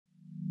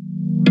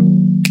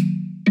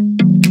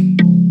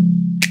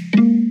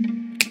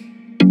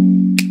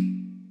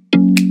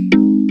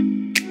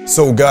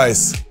So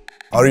guys,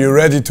 are you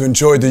ready to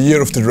enjoy the Year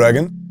of the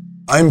Dragon?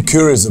 I'm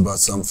curious about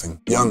something.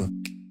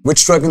 Jan,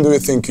 which dragon do you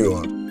think you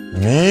are?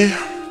 Me?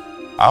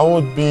 I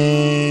would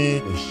be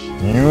the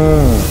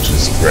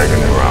hugest dragon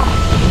around.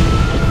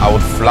 I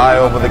would fly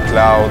over the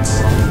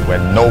clouds where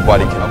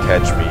nobody can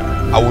catch me.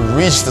 I would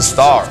reach the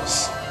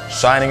stars,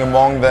 shining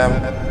among them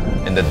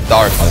in the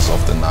darkness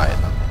of the night.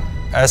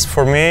 As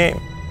for me,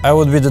 I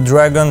would be the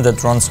dragon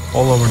that runs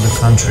all over the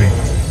country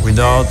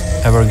without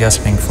ever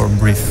gasping for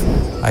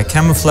breath. I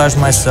camouflage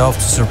myself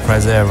to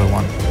surprise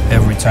everyone,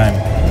 every time.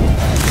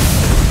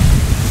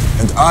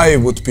 And I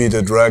would be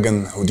the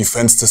dragon who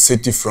defends the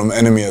city from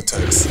enemy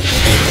attacks.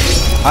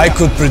 I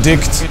could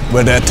predict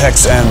where the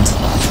attacks end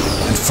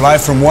and fly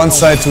from one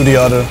side to the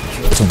other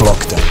to block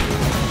them.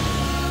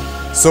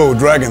 So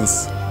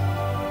dragons,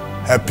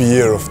 happy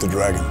Year of the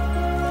Dragon.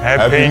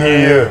 Happy New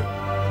Year!